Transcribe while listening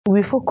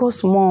we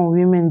focus more on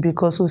women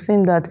because we've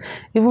seen that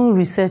even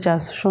research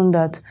has shown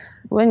that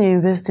when you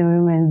invest in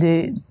women,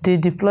 they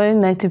deploy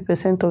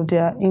 90% of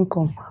their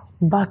income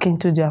back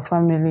into their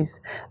families,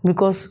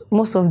 because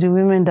most of the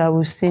women that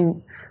we've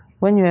seen,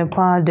 when you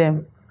empower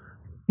them,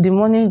 the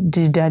money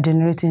they are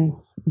generating,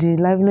 the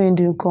livelihood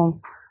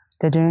income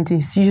they're generating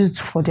is used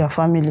for their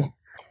family.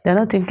 They're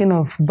not thinking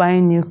of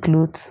buying new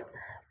clothes.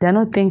 They're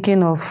not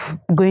thinking of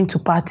going to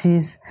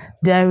parties.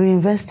 They are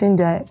reinvesting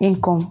their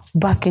income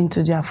back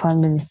into their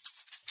family.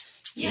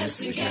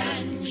 Yes, we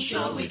can.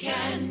 Sure we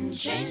can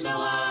change the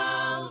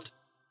world.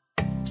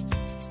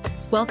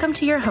 Welcome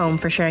to your home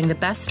for sharing the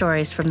best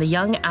stories from the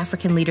Young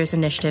African Leaders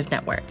Initiative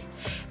Network.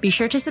 Be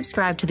sure to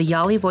subscribe to the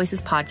YALI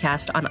Voices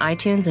podcast on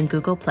iTunes and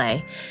Google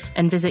Play,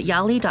 and visit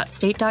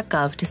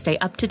yali.state.gov to stay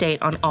up to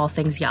date on all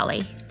things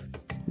YALI.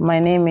 My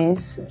name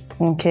is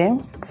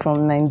Nkem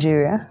from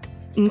Nigeria.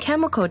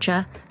 Nkem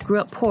Okocha grew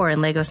up poor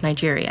in Lagos,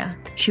 Nigeria.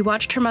 She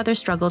watched her mother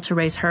struggle to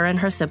raise her and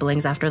her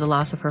siblings after the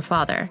loss of her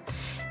father,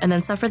 and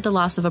then suffered the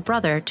loss of a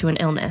brother to an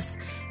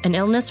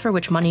illness for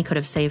which money could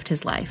have saved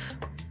his life.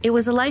 It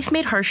was a life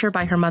made harsher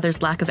by her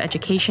mother's lack of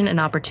education and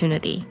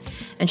opportunity,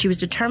 and she was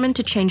determined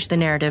to change the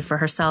narrative for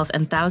herself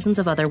and thousands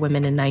of other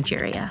women in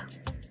Nigeria.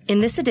 In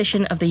this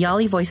edition of the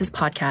YALI Voices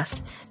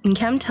podcast,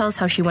 Nkem tells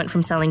how she went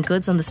from selling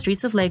goods on the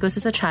streets of Lagos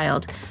as a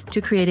child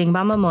to creating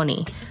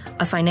Mamamoni,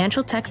 a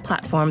financial tech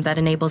platform that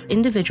enables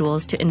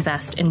individuals to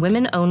invest in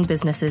women-owned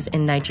businesses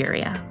in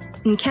Nigeria.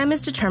 Nkem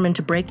is determined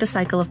to break the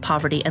cycle of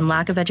poverty and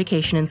lack of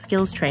education and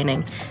skills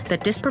training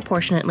that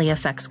disproportionately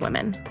affects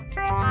women.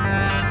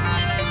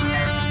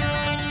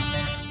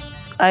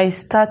 I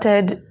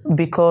started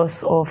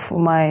because of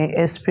my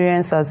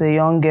experience as a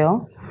young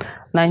girl.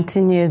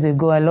 19 years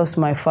ago, I lost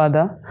my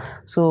father.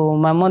 So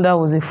my mother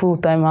was a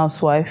full-time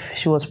housewife.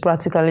 She was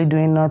practically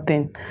doing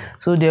nothing.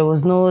 So there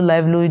was no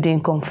livelihood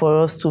income for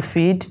us to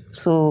feed.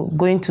 So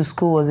going to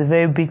school was a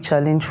very big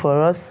challenge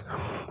for us.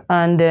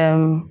 And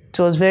it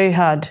was very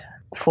hard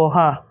for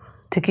her,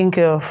 taking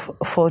care of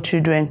 4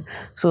 children.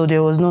 So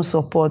there was no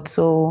support.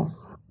 So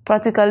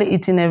practically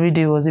eating every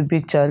day was a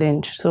big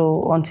challenge.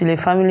 So until a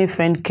family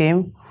friend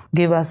came,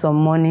 gave her some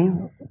money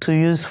to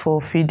use for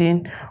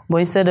feeding, but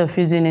instead of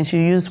using it, she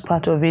used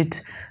part of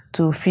it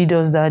to feed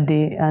us that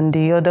day, and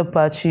the other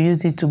part, she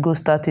used it to go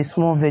start a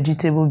small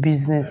vegetable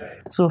business.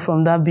 So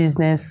from that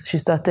business, she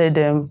started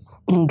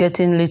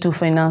getting little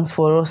finance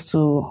for us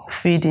to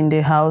feed in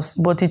the house,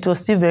 but it was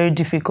still very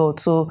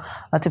difficult. So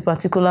at a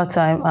particular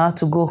time, I had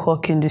to go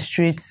hawk in the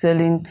streets,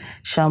 selling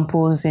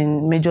shampoos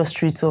in major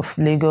streets of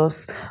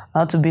Lagos. I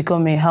had to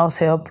become a house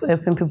help,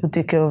 helping people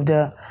take care of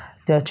their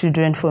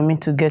children for me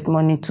to get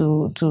money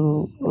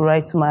to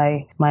write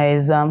my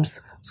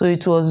exams. So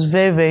it was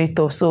very, very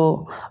tough.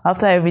 So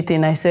after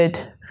everything, I said,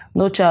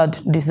 no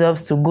child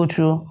deserves to go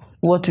through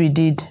what we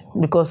did,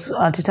 because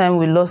at the time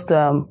we lost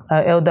our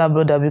elder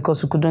brother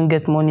because we couldn't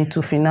get money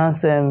to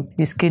finance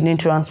his kidney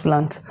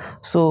transplant.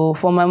 So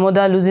for my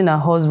mother losing her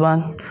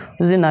husband,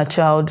 losing her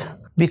child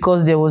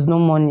because there was no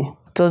money,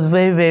 it was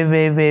very, very,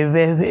 very, very,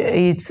 very,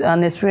 it's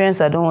an experience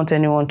I don't want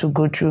anyone to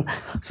go through.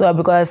 So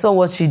because I saw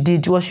what she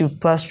did, what she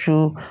passed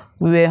through,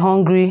 we were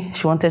hungry,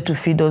 she wanted to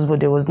feed us, but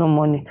there was no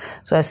money.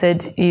 So I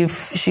said,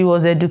 if she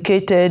was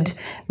educated,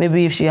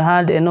 maybe if she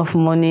had enough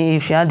money,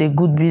 if she had a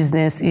good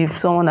business, if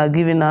someone had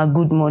given her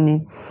good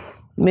money,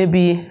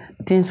 maybe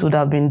things would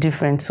have been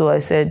different. So I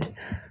said,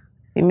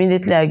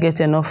 immediately I get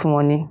enough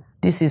money,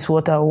 this is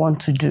what I want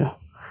to do.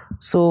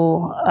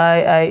 So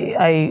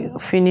I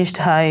finished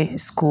high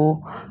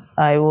school.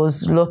 I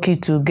was lucky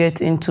to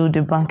get into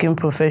the banking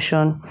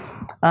profession,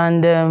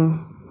 and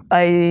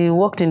I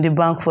worked in the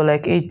bank for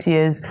like 8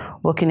 years,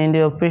 working in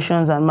the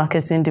operations and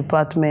marketing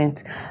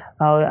department.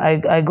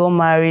 I got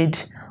married,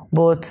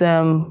 but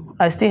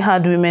I still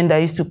had women that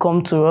used to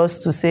come to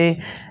us to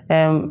say,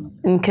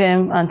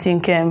 Nkem, Auntie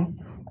Nkem,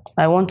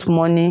 I want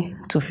money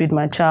to feed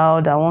my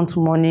child. I want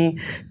money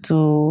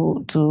for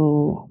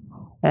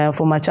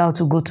my child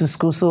to go to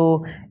school.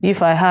 So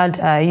if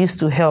I used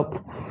to help.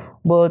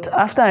 But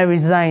after I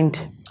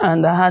resigned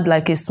and I had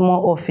like a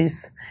small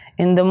office,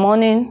 in the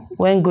morning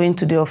when going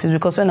to the office,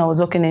 because when I was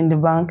working in the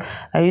bank,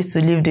 I used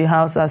to leave the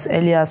house as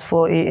early as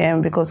 4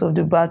 a.m. because of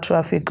the bad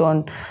traffic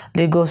on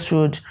Lagos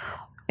Road.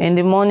 In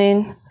the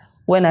morning,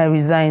 when I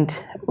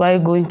resigned, while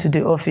going to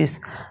the office,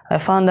 I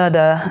found out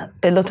that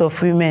a lot of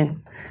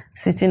women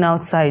sitting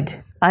outside,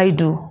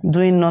 idle,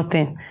 doing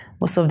nothing,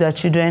 most of their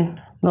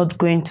children not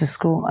going to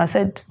school. I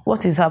said,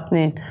 what is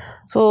happening?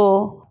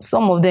 So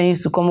some of them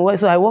used to come away.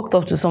 So I walked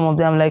up to some of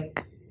them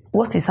like,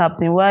 what is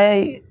happening?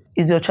 Why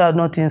is your child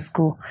not in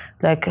school?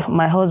 Like,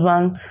 my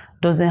husband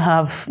doesn't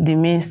have the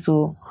means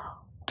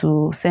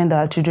to send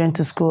our children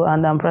to school,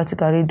 and I'm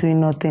practically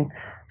doing nothing.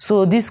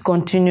 So this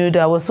continued.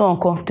 I was so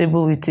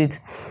uncomfortable with it.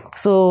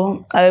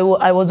 So I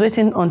was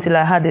waiting until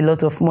I had a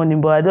lot of money,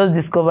 but I just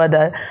discovered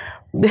that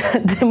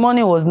the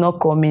money was not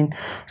coming.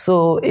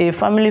 So a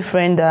family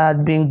friend that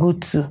had been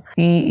good to,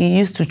 he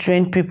used to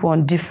train people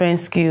on different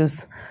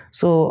skills.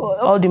 So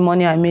all the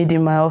money I made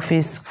in my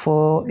office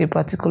for a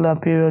particular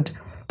period,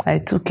 I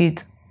took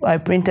it I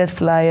printed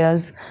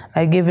flyers,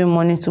 I gave him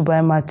money to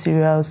buy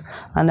materials,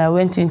 and I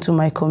went into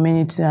my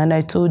community and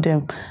I told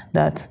them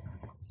that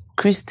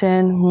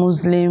Christian,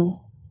 Muslim,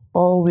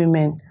 all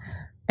women,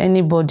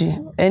 anybody,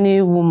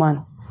 any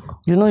woman,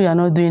 you know you are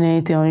not doing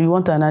anything or you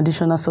want an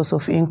additional source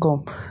of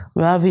income,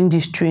 we're having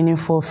this training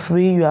for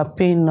free, you are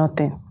paying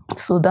nothing.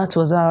 So that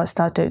was how I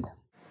started.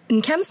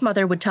 Nkem's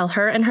mother would tell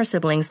her and her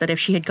siblings that if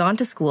she had gone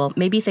to school,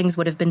 maybe things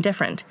would have been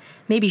different.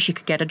 Maybe she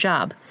could get a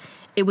job.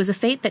 It was a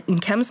fate that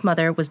Nkem's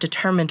mother was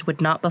determined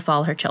would not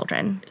befall her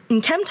children.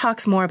 Nkem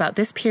talks more about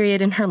this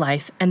period in her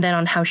life and then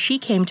on how she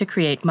came to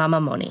create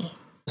Mamamoni.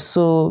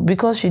 So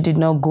because she did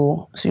not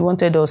go, she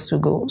wanted us to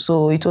go.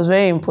 So it was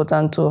very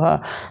important to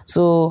her.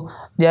 So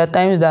there are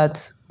times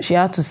that she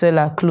had to sell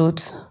her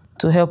clothes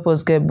to help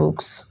us get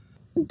books.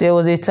 There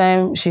was a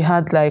time she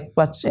had like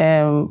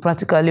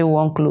practically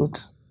one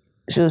cloth.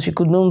 So she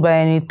could not buy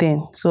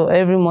anything. So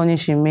every money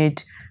she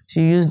made,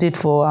 she used it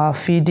for our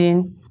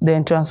feeding,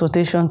 then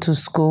transportation to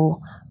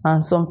school,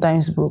 and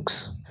sometimes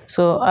books.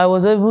 So I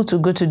was able to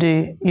go to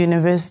the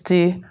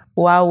university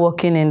while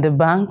working in the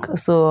bank.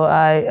 So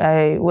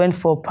I went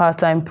for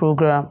part-time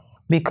program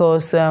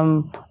because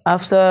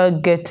after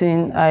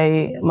getting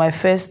my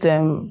first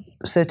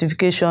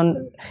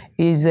certification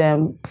is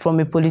from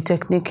a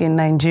polytechnic in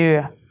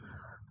Nigeria.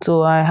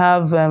 So I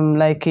have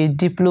like a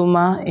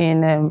diploma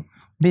in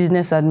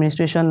business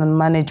administration and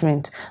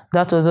management.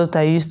 That was what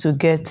I used to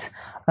get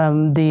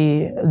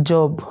the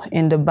job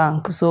in the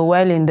bank. So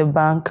while in the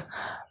bank,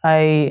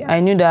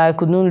 I knew that I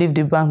could not leave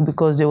the bank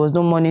because there was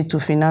no money to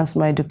finance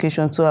my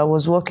education. So I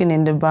was working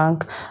in the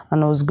bank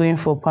and I was going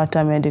for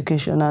part-time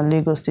education at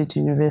Lagos State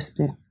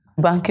University.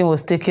 Banking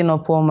was taking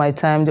up all my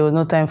time. There was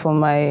no time for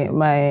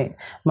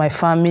my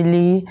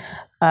family.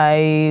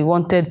 I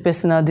wanted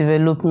personal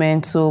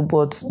development,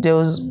 but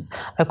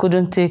I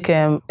couldn't take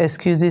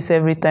excuses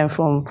every time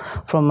from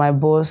my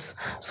boss.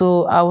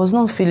 So I was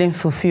not feeling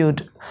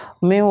fulfilled.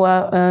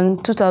 Meanwhile,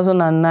 in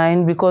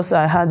 2009, because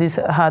I had this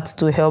heart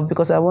to help,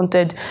 because I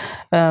wanted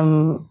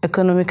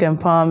economic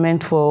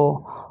empowerment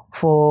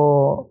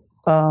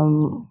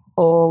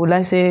or will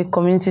I say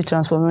community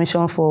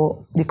transformation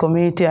for the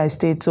community I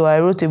stayed. So I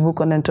wrote a book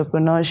on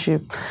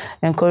entrepreneurship,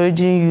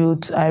 encouraging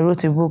youth. I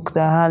wrote a book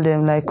that had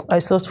I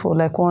sourced for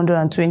like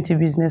 120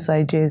 business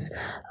ideas,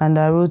 and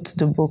I wrote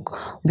the book.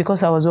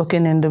 Because I was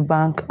working in the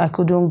bank, I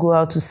couldn't go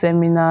out to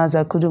seminars,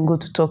 I couldn't go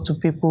to talk to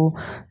people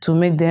to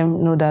make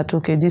them know that,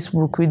 okay,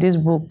 with this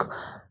book,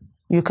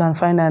 you can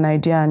find an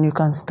idea and you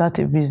can start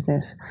a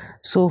business.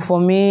 So for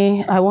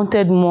me, I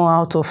wanted more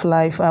out of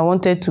life. I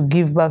wanted to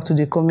give back to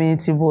the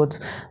community, but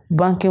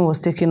banking was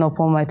taking up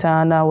all my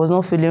time and I was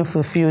not feeling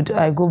fulfilled.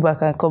 I go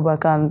back, I come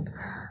back, and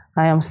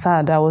I am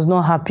sad. I was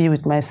not happy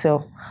with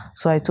myself.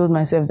 So I told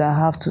myself that I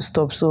have to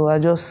stop. So I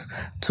just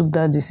took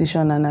that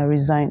decision and I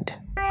resigned.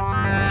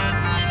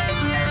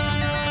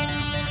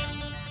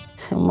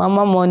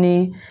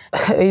 Mamamoni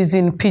is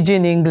in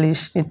Pidgin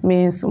English. It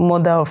means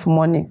mother of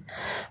money,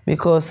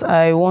 because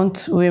I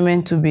want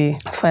women to be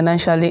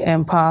financially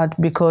empowered.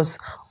 Because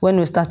when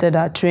we started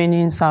our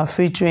trainings, our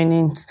free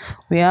trainings,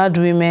 we had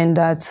women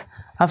that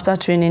after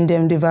training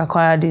them, they've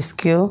acquired a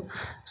skill.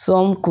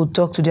 Some could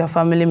talk to their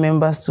family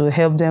members to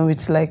help them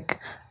with like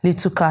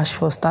little cash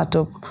for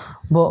startup,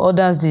 but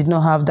others did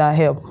not have that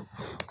help.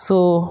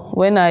 So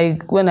when I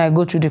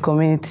go through the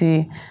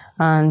community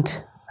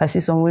and I see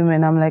some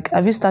women, I'm like,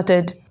 have you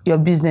started your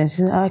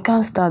business? I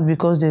can't start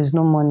because there's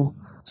no money.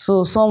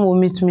 So some will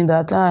meet me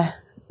that,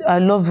 I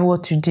love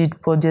what you did,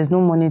 but there's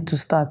no money to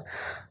start.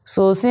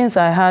 So since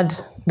I had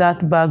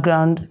that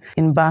background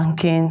in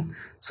banking,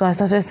 so I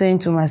started saying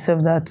to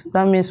myself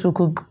that means we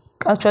could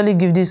actually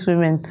give these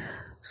women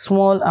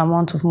small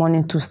amount of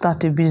money to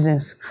start a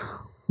business.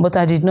 But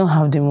I did not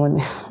have the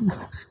money.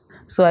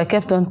 So I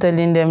kept on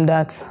telling them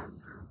that,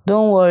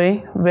 don't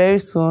worry, very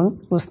soon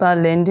we'll start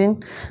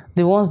lending.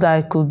 The ones that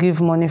I could give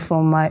money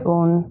from my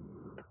own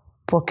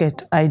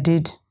pocket, I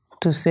did,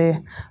 to say,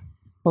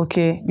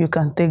 okay, you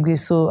can take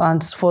this. So,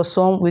 and for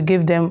some, we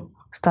give them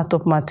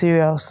startup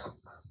materials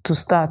to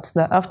start,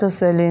 that after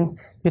selling,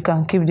 you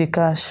can keep the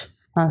cash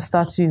and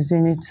start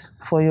using it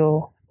for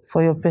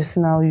your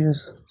personal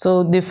use.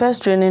 So the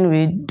first training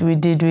we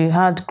did, we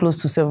had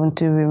close to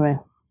 70 women.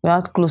 We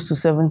had close to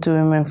 70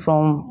 women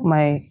from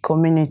my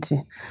community.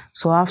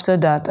 So after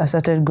that, I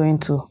started going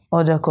to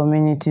other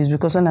communities,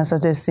 because when I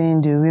started seeing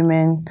the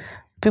women,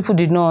 people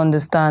did not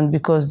understand,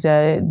 because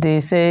they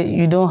say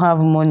you don't have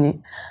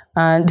money.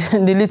 And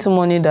the little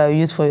money that you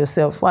use for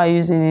yourself, why are you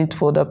using it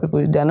for other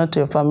people? They are not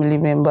your family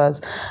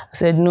members. I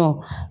said,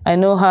 no, I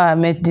know how I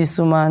met this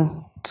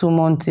woman 2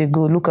 months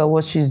ago. Look at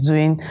what she's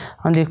doing.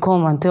 And they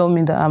come and tell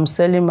me that I'm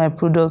selling my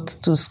products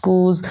to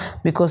schools,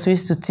 because we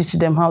used to teach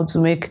them how to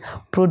make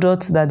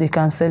products that they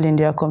can sell in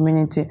their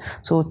community.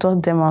 So we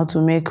taught them how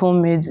to make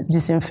homemade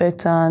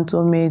disinfectant,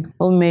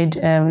 homemade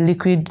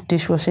liquid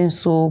dishwashing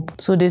soap.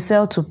 So they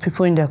sell to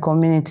people in their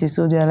community.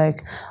 So they're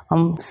like,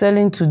 I'm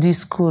selling to this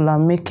school,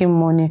 I'm making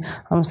money.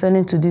 I'm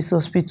selling to this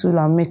hospital,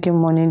 I'm making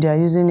money. They are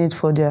using it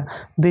for their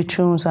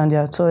bathrooms and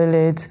their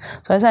toilets.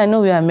 So I said, I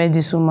know where I met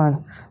this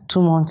woman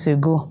 2 months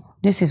ago.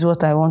 This is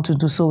what I want to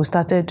do. So we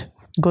started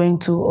going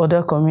to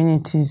other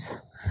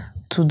communities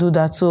to do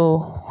that.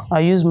 So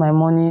I used my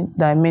money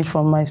that I made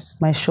from my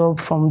shop,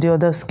 from the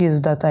other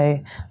skills that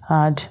I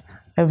had.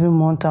 Every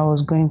month I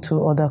was going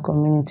to other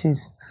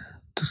communities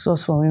to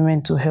source for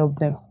women to help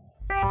them.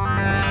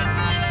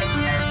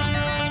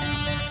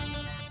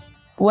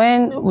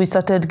 When we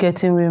started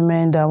getting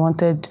women that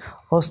wanted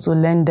us to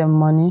lend them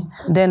money,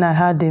 then I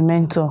had a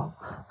mentor.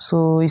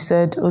 So he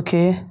said,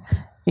 okay,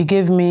 he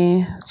gave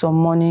me some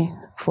money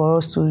for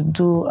us to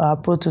do our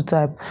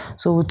prototype.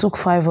 So we took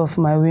 5 of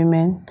my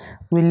women,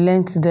 we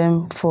lent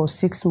them for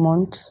 6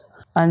 months,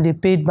 and they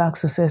paid back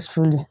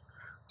successfully.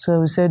 So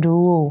we said,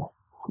 whoa,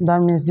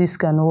 that means this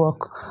can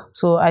work.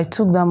 So I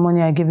took that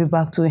money, I gave it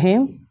back to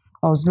him.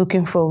 I was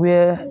looking for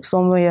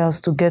somewhere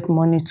else to get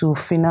money to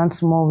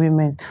finance more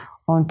women,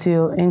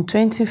 until in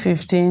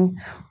 2015,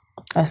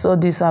 I saw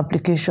this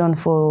application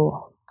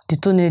for the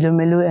Tony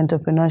Elomelu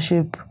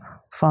Entrepreneurship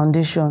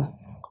Foundation.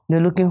 They're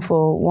looking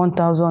for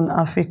 1,000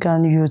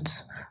 African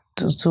youths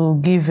to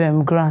give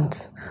them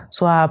grants.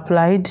 So I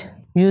applied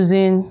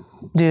using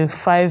the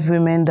 5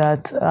 women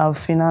that I've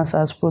financed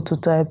as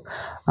prototype,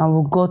 and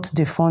we got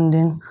the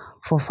funding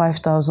for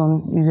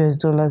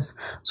 $5,000.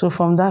 So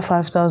from that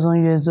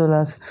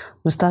 $5,000,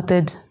 we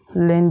started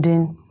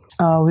lending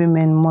our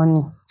women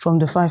money. From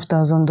the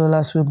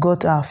 $5,000, we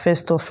got our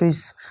first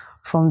office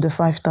from the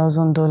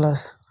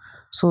 $5,000.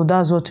 So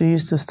that's what we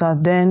used to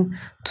start. Then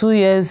 2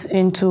 years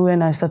into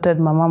when I started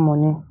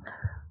Mamamoni,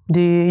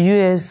 the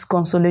U.S.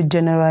 Consulate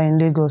General in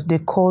Lagos, they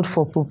called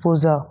for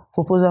proposal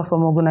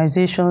from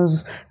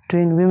organizations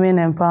doing women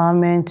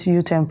empowerment,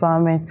 youth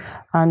empowerment,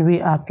 and we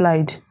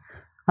applied,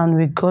 and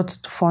we got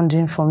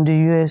funding from the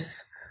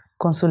U.S.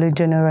 Consulate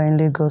General in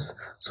Lagos.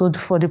 So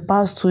for the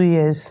past 2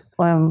 years,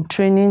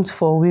 trainings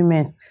for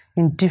women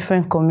in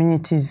different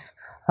communities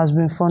has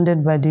been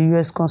funded by the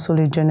U.S.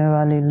 Consulate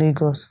General in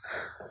Lagos.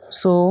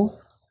 So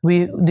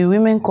the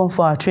women come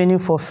for our training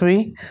for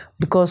free,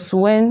 because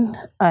when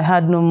I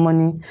had no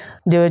money,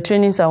 there were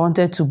trainings I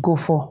wanted to go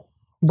for,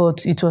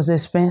 but it was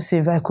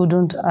expensive. I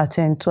couldn't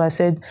attend. So I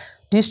said,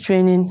 this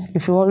training,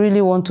 if you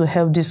really want to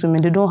help these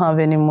women, they don't have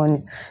any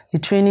money. The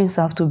trainings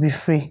have to be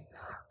free.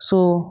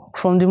 So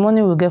from the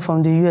money we get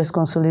from the U.S.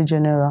 Consulate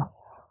General,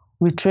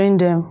 we train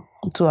them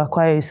to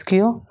acquire a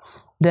skill.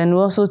 Then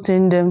we also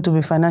train them to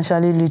be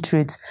financially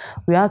literate.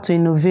 We had to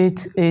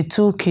innovate a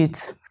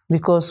toolkit,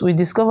 because we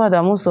discovered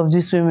that most of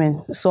these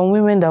women, some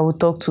women that we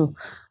talk to,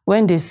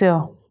 when they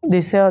sell,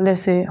 let's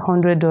say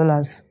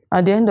 $100.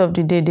 At the end of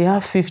the day, they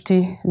have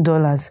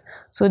 $50.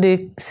 So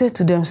they say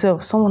to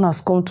themselves, someone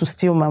has come to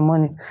steal my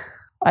money.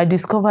 I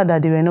discovered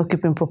that they were not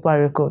keeping proper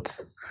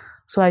records.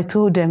 So I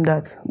told them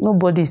that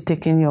nobody is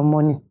taking your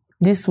money.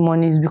 This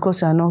money is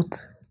because you are not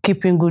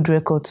keeping good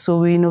records. So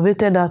we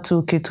innovated that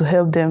toolkit to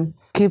help them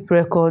keep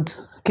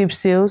records, keep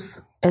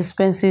sales,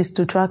 expenses,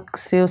 to track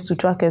sales, to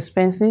track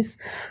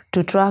expenses,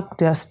 to track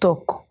their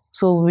stock.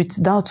 So with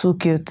that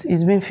toolkit,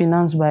 it's been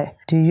financed by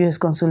the U.S.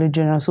 Consulate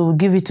General. So we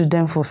give it to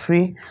them for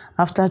free.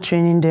 After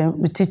training them,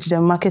 we teach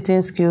them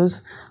marketing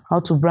skills, how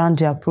to brand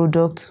their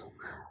products,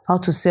 how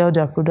to sell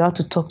their product, how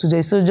to talk to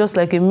them. So it's just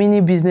like a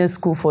mini business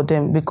school for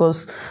them,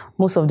 because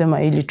most of them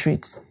are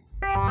illiterate.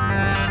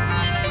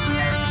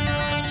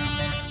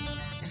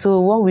 So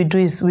what we do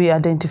is we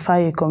identify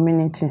a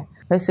community.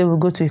 Let's say we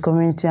go to a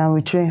community and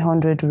we train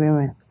 100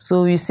 women.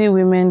 So you see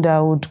women that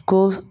would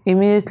go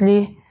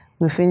immediately,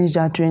 we finish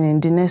that training.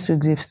 The next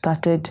week they've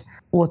started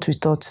what we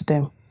taught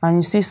them. And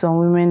you see some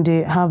women,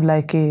 they have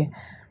like a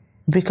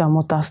brick and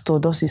mortar store,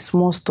 that's a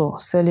small store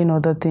selling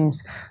other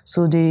things.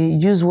 So they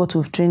use what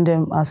we've trained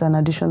them as an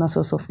additional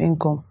source of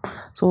income.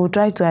 So we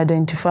try to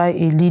identify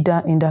a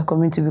leader in that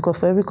community, because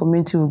for every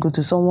community we go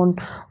to, someone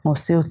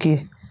must say,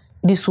 okay,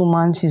 this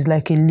woman, she's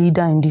like a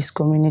leader in this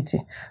community.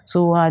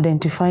 So we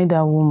identify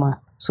that woman.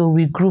 So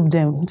we group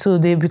them. So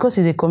because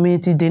it's a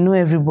community, they know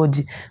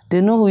everybody. They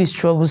know who is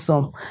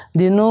troublesome.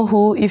 They know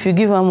who, if you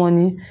give her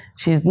money,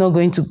 she's not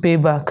going to pay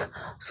back.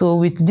 So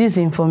with these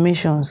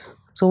informations,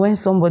 so when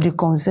somebody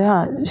comes,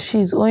 say,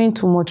 she's owing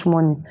too much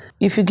money.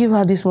 If you give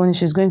her this money,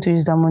 she's going to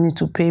use that money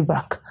to pay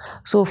back.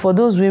 So for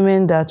those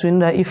women that we know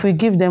that if we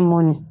give them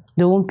money,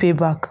 they won't pay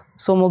back.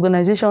 Some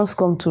organizations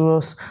come to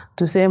us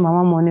to say,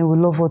 Mamamoni, we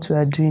love what we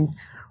are doing.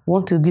 We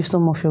want to give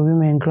some of your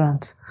women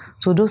grants.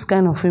 So those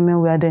kind of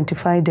women, we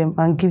identify them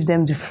and give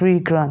them the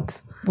free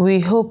grants. We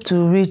hope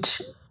to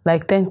reach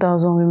like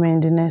 10,000 women in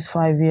the next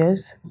 5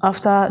 years.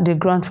 After the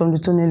grant from the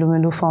Tony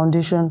Elomelu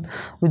Foundation,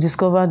 we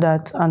discovered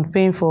that, and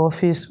paying for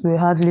office, we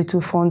had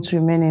little funds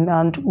remaining,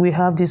 and we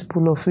have this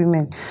pool of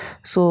women.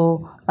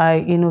 So I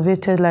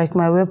innovated, like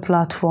my web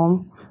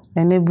platform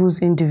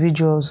enables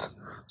individuals.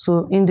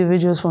 So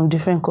individuals from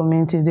different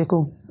communities, they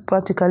could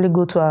practically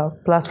go to our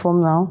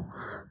platform now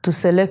to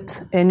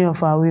select any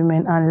of our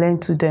women and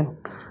lend to them.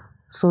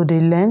 So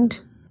they lend,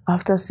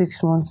 After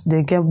 6 months,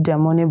 they get their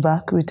money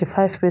back with a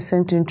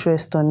 5%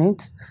 interest on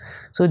it.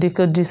 So they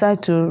could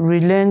decide to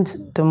relent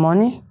the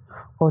money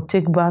or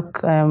take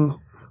back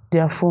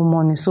their full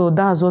money. So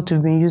that's what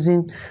we've been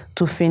using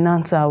to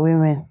finance our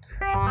women.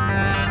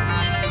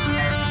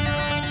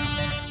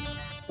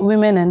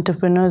 Women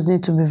entrepreneurs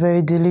need to be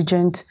very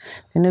diligent.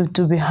 They need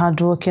to be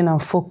hardworking and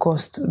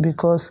focused,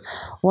 because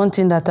one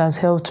thing that has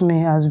helped me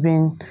has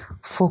been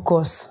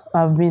focus.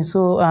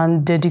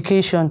 And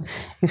dedication.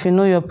 If you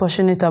know you're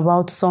passionate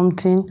about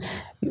something,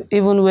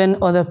 even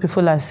when other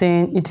people are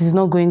saying it is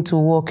not going to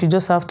work, you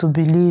just have to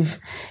believe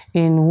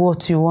in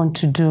what you want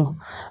to do.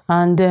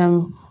 And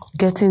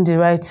getting the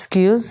right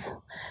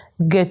skills,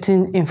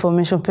 getting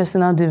information,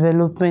 personal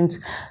development.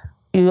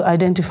 You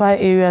identify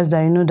areas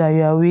that you know that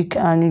you are weak,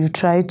 and you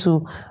try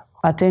to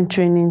attend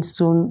trainings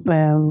to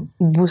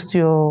boost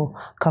your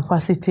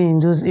capacity in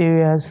those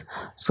areas.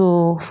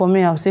 So for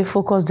me, I'll say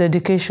focus,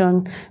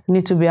 dedication. You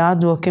need to be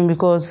hardworking,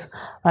 because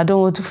I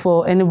don't want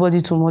for anybody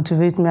to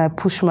motivate me. I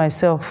push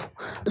myself.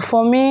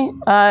 For me,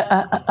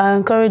 I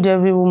encourage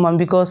every woman,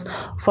 because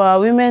for our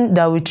women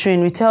that we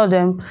train, we tell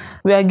them,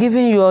 we are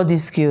giving you all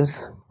these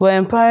skills. We're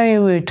empowering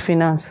you with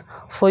finance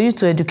for you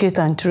to educate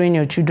and train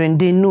your children.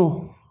 They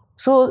know.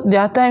 So there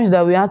are times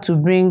that we have to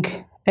bring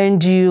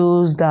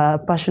NGOs that are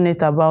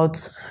passionate about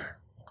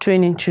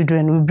training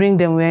children. We bring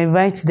them, we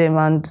invite them,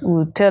 and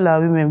we tell our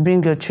women,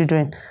 bring your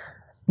children.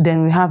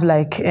 Then we have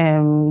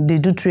they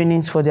do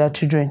trainings for their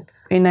children.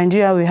 In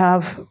Nigeria, we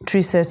have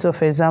 3 sets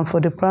of exams for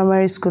the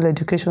primary school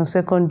education,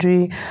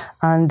 secondary,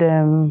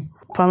 and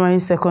primary,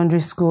 secondary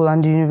school,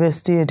 and the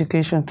university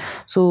education.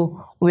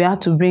 So we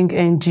had to bring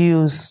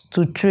NGOs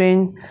to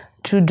train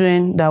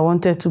children that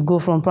wanted to go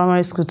from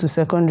primary school to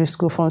secondary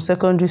school, from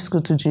secondary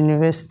school to the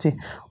university.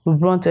 We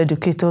brought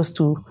educators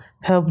to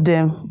help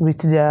them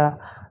with their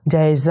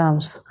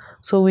exams.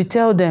 So we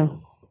tell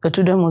them the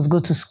children must go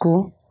to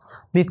school,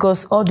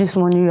 because all this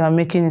money you are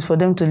making is for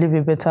them to live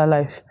a better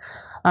life.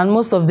 And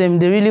most of them,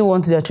 they really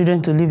want their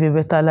children to live a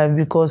better life,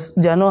 because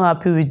they are not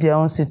happy with their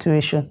own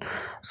situation.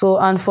 So,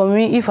 and for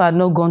me, if I had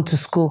not gone to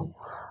school,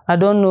 I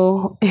don't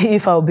know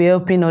if I'll be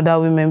helping other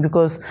women,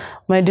 because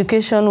my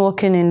education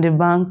working in the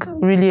bank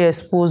really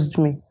exposed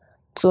me.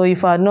 So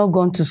if I had not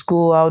gone to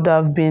school, I would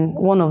have been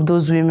one of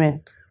those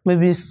women,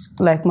 maybe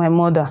like my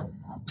mother.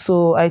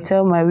 So I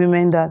tell my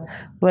women that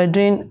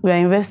we're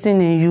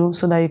investing in you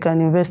so that you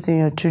can invest in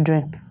your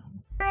children.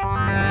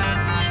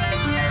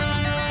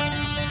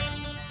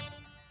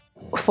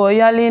 For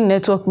YALI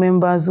Network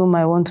members whom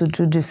I want to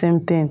do the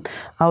same thing,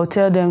 I will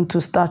tell them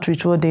to start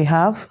with what they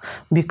have,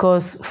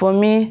 because for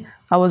me,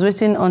 I was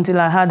waiting until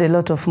I had a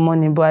lot of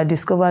money, but I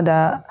discovered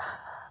that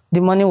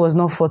the money was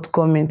not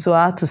forthcoming. So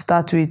I had to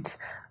start with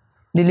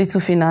the little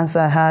finance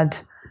I had,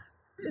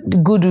 the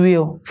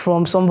goodwill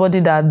from somebody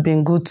that had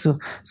been good to.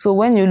 So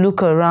when you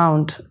look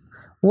around,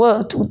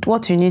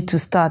 what you need to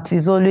start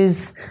is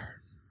always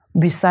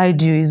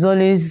beside you, is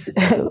always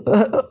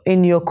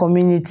in your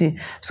community.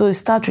 So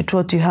start with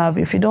what you have.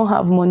 If you don't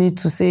have money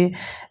to say,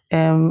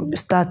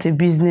 start a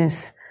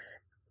business,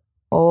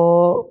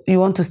 or you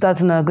want to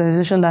start an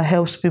organization that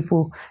helps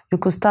people, you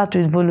could start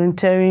with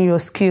volunteering your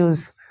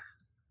skills,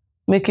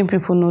 making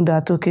people know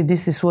that, okay,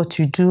 this is what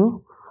you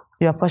do,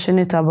 you are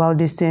passionate about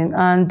this thing,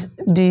 and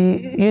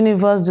the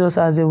universe just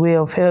has a way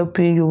of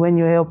helping you when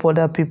you help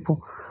other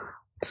people.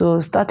 So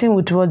starting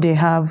with what they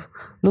have,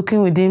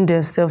 looking within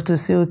themselves to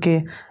say,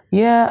 okay,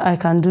 yeah, I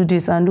can do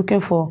this, and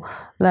looking for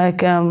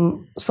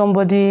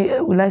somebody,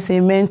 will I say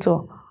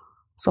mentor,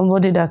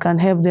 somebody that can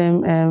help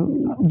them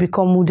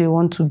become who they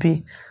want to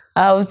be.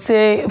 I would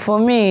say for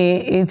me,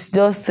 it's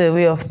just a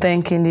way of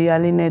thanking the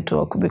YALI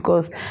Network,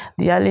 because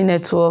the YALI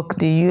Network,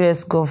 the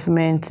US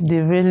government,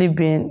 they've really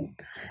been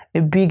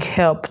a big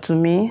help to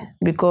me,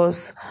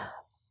 because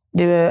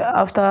they were,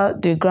 after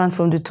the grant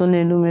from the Tony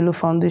Elumelu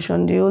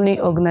Foundation, the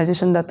only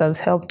organization that has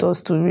helped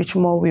us to reach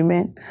more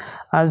women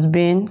has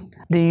been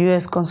the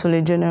US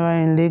Consulate General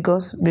in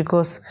Lagos,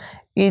 because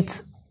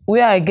it's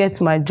where I get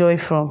my joy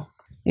from,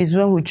 is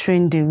when we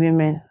train the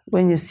women.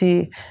 When you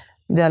see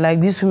they're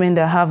like these women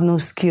that have no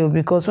skill,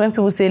 because when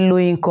people say low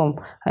income,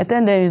 I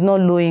tell them it's not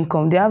low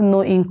income. They have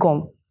no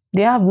income.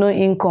 They have no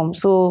income.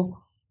 So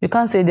you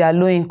can't say they are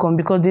low income,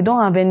 because they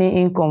don't have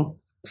any income.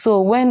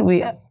 So when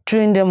we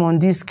train them on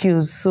these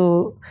skills,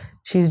 so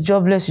she's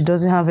jobless, she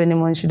doesn't have any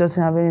money, she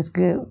doesn't have any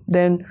skill,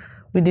 then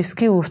with the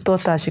skill we've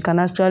taught her, she can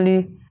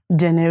actually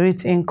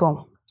generate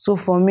income. So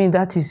for me,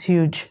 that is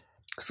huge.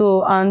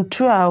 So, and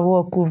through our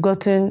work, we've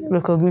gotten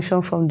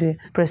recognition from the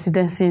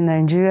presidency in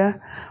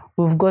Nigeria.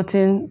 We've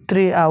gotten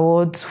 3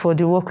 awards for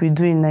the work we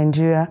do in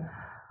Nigeria.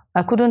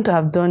 I couldn't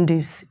have done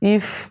this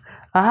if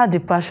I had the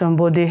passion,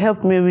 but they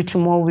helped me reach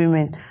more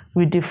women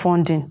with the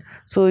funding.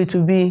 So it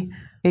will be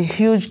a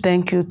huge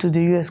thank you to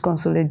the US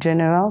Consulate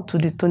General, to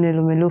the Tony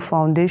Elumelu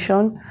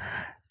Foundation,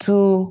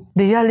 to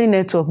the YALI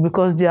Network,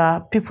 because there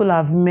are people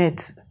I've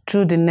met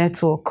through the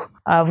network.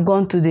 I've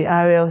gone to the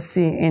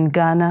RLC in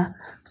Ghana,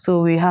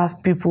 so we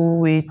have people,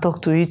 we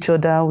talk to each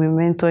other, we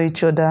mentor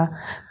each other.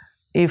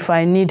 If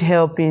I need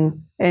help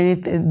in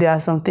there are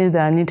some things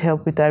that I need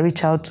help with, I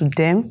reach out to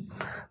them.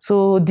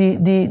 So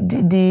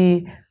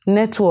the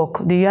network,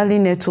 the YALI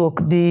network,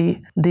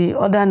 the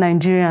other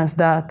Nigerians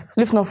that,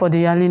 if not for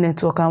the YALI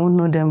network, I won't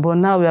know them. But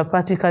now we are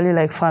practically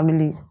like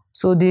families.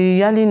 So the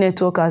YALI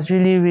network has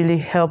really, really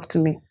helped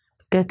me.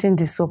 Getting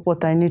the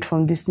support I need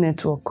from this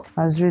network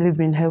has really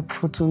been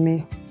helpful to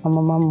me and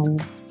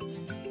Mamamoni.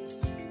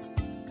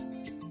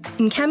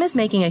 Nkem is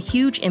making a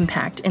huge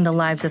impact in the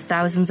lives of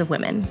thousands of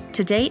women.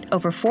 To date,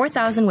 over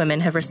 4,000 women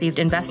have received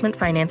investment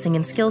financing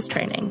and skills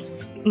training.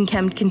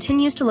 Nkem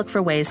continues to look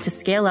for ways to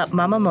scale up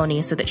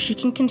Mamamoni so that she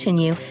can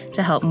continue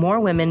to help more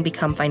women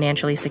become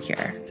financially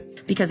secure.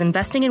 Because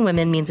investing in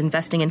women means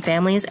investing in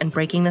families and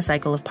breaking the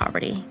cycle of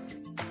poverty.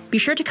 Be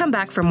sure to come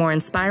back for more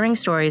inspiring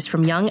stories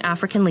from young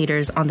African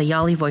leaders on the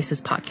YALI Voices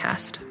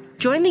podcast.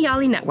 Join the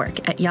YALI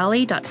Network at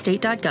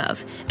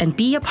yali.state.gov and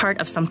be a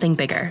part of something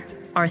bigger.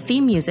 Our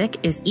theme music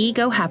is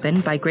Go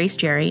Happen by Grace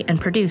Jerry and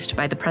produced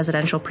by the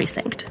Presidential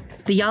Precinct.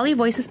 The YALI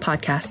Voices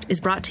podcast is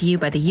brought to you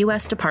by the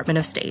U.S. Department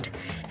of State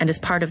and is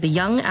part of the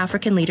Young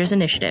African Leaders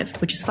Initiative,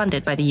 which is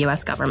funded by the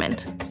U.S.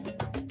 government.